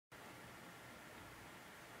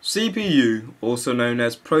CPU, also known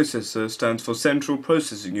as processor, stands for Central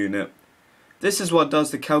Processing Unit. This is what does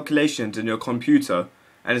the calculations in your computer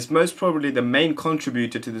and is most probably the main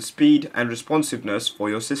contributor to the speed and responsiveness for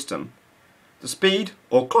your system. The speed,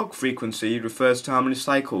 or clock frequency, refers to how many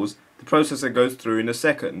cycles the processor goes through in a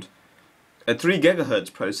second. A 3 GHz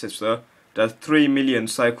processor does 3 million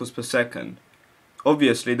cycles per second.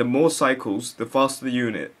 Obviously, the more cycles, the faster the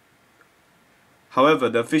unit. However,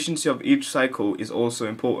 the efficiency of each cycle is also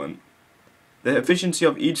important. The efficiency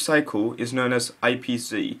of each cycle is known as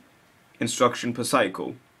IPC, instruction per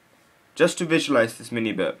cycle. Just to visualize this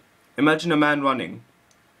mini bit, imagine a man running.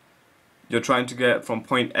 You're trying to get from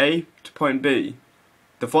point A to point B.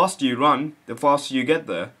 The faster you run, the faster you get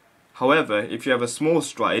there. However, if you have a small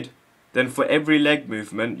stride, then for every leg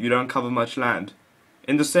movement you don't cover much land.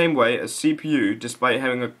 In the same way, a CPU, despite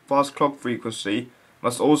having a fast clock frequency,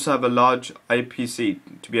 must also have a large IPC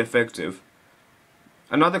to be effective.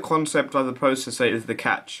 Another concept of the processor is the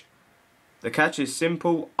cache. The cache is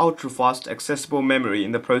simple, ultra-fast, accessible memory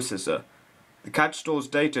in the processor. The cache stores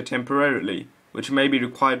data temporarily, which may be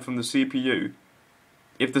required from the CPU.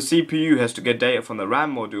 If the CPU has to get data from the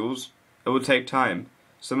RAM modules, it will take time,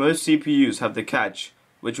 so most CPUs have the cache,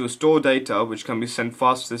 which will store data which can be sent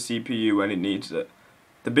fast to the CPU when it needs it.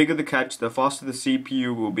 The bigger the cache, the faster the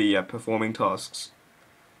CPU will be at performing tasks.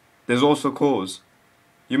 There's also cores.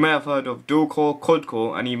 You may have heard of dual core, quad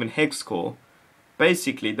core, and even hex core.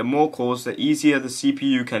 Basically, the more cores, the easier the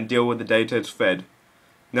CPU can deal with the data it's fed.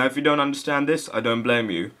 Now, if you don't understand this, I don't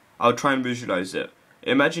blame you. I'll try and visualize it.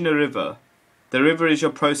 Imagine a river. The river is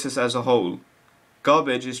your process as a whole.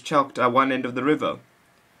 Garbage is chucked at one end of the river.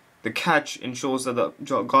 The cache ensures that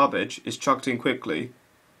the garbage is chucked in quickly.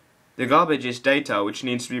 The garbage is data which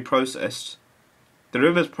needs to be processed. The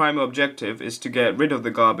river's primary objective is to get rid of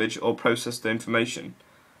the garbage or process the information.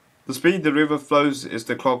 The speed the river flows is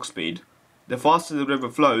the clock speed. The faster the river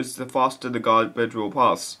flows, the faster the garbage will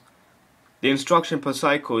pass. The instruction per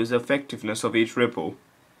cycle is the effectiveness of each ripple.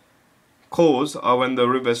 Cores are when the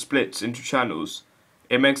river splits into channels.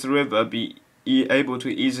 It makes the river be able to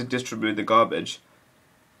easily distribute the garbage.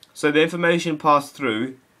 So the information passed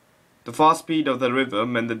through. The fast speed of the river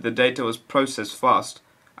meant that the data was processed fast,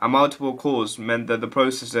 and multiple cores meant that the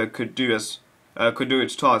processor could do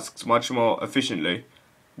its tasks much more efficiently.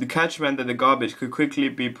 The cache meant that the garbage could quickly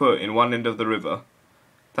be put in one end of the river.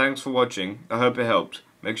 Thanks for watching. I hope it helped.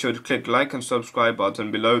 Make sure to click like and subscribe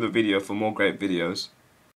button below the video for more great videos.